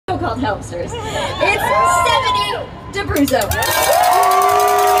so-called helpsters. It's Stephanie DeBruzzo. Hey,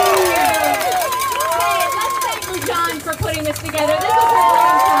 let's thank Lujan for putting this together. This is her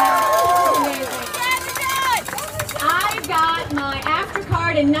brainchild. This is amazing. I got my AFTRA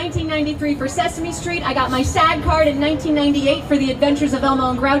card in 1993 for Sesame Street. I got my SAG card in 1998 for The Adventures of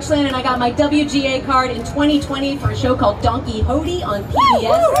Elmo and Grouchland, and I got my WGA card in 2020 for a show called Donkey Hody on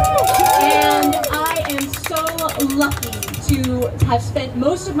PBS. And I am so lucky to have spent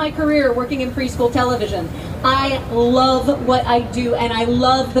most of my career working in preschool television. I love what I do, and I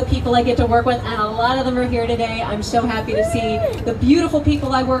love the people I get to work with, and a lot of them are here today. I'm so happy to see the beautiful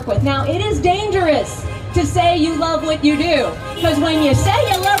people I work with. Now, it is dangerous to say you love what you do, because when you say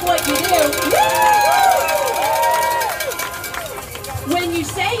you love what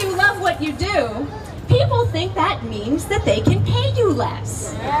you do, people think that means that they can pay you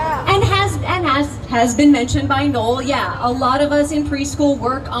less. And has been mentioned by Noel, yeah, a lot of us in preschool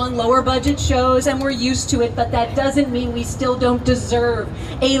work on lower budget shows and we're used to it, but that doesn't mean we still don't deserve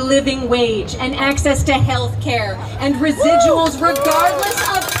a living wage and access to health care and residuals regardless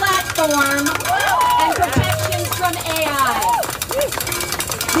of platform and protections from AI.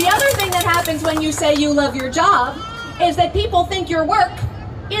 The other thing that happens when you say you love your job is that people think your work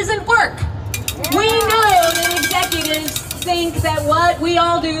isn't work. We know that executives think that what we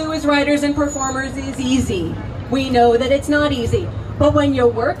all do as writers and performers is easy. We know that it's not easy. But when you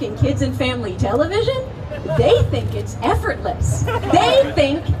work in kids and family television, they think it's effortless. They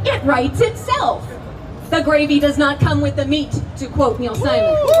think it writes itself. The gravy does not come with the meat, to quote Neil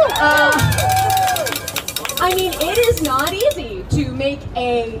Simon. I mean, it is not easy to make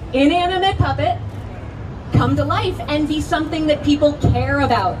an inanimate puppet come to life and be something that people care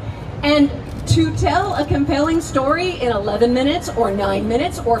about. And to tell a compelling story in 11 minutes or 9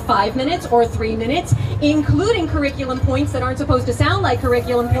 minutes or 5 minutes or 3 minutes, including curriculum points that aren't supposed to sound like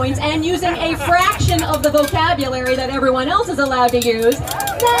curriculum points and using a fraction of the vocabulary that everyone else is allowed to use,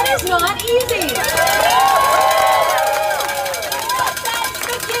 that is not easy. But that's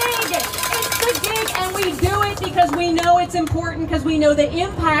the gig. It's the gig, and we do it because we know it's important, because we know the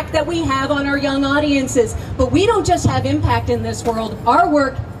impact that we have on our young audiences. But we don't just have impact in this world. Our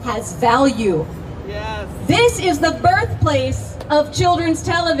work has value. Yes. This is the birthplace of children's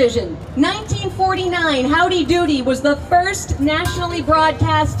television. 1949, Howdy Doody was the first nationally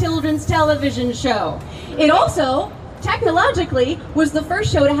broadcast children's television show. It also, technologically, was the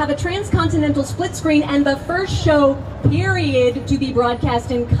first show to have a transcontinental split screen and the first show, period, to be broadcast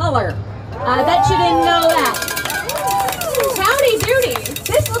in color. I bet you didn't know that. Howdy Doody,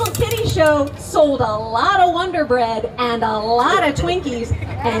 this little kiddie show sold a lot of Wonder Bread and a lot of Twinkies,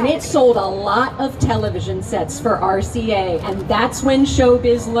 and it sold a lot of television sets for RCA, and that's when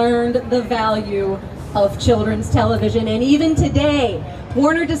showbiz learned the value of children's television. And even today,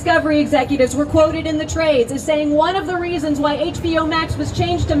 Warner Discovery executives were quoted in the trades as saying one of the reasons why HBO Max was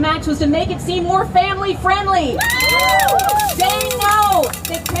changed to Max was to make it seem more family friendly. They know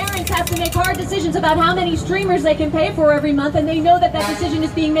that parents have to make hard decisions about how many streamers they can pay for every month, and they know that that decision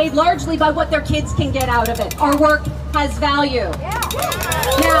is being made largely by what their kids can get out of it. Our work has value.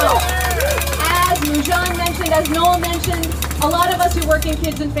 Now, as Lujan mentioned, as Noel mentioned, a lot of us who work in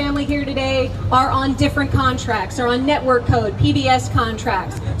kids and family here today are on different contracts, are on network code, PBS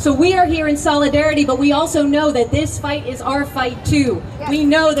contracts. So we are here in solidarity, but we also know that this fight is our fight too. We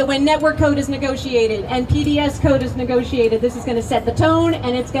know that when network code is negotiated and PBS code is negotiated, this is going to set the tone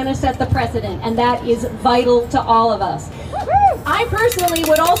and it's going to set the precedent, and that is vital to all of us. I personally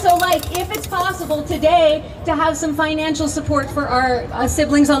would also like, if it's possible today, to have some financial support for our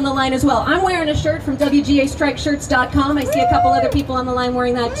siblings on the line as well. I'm wearing a shirt from WGAStrikeShirts.com. I see a couple other people on the line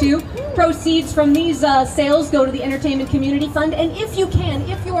wearing that too. Proceeds from these sales go to the Entertainment Community Fund, and if you can,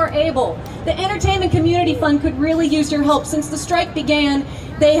 if you are able, the Entertainment Community Fund could really use your help. Since the strike began,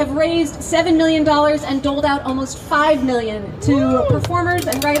 they have raised $7 million and doled out almost $5 million to performers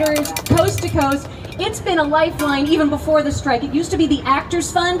and writers coast to coast. It's been a lifeline even before the strike. It used to be the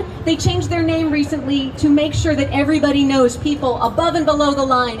Actors Fund. They changed their name recently to make sure that everybody knows people above and below the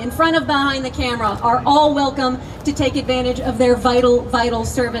line, in front of, behind the camera, are all welcome to take advantage of their vital, vital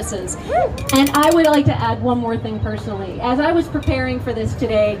services. And I would like to add one more thing personally. As I was preparing for this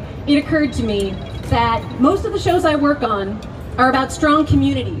today, it occurred to me that most of the shows I work on are about strong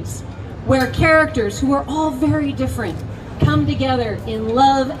communities where characters who are all very different come together in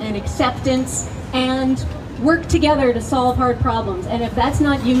love and acceptance and work together to solve hard problems. And if that's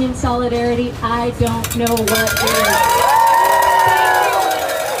not union solidarity, I don't know what is. Thank you.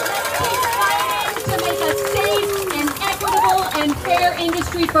 Let's keep fighting to make a safe and equitable and fair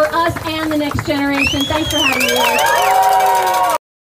industry for us and the next generation. Thanks for having me.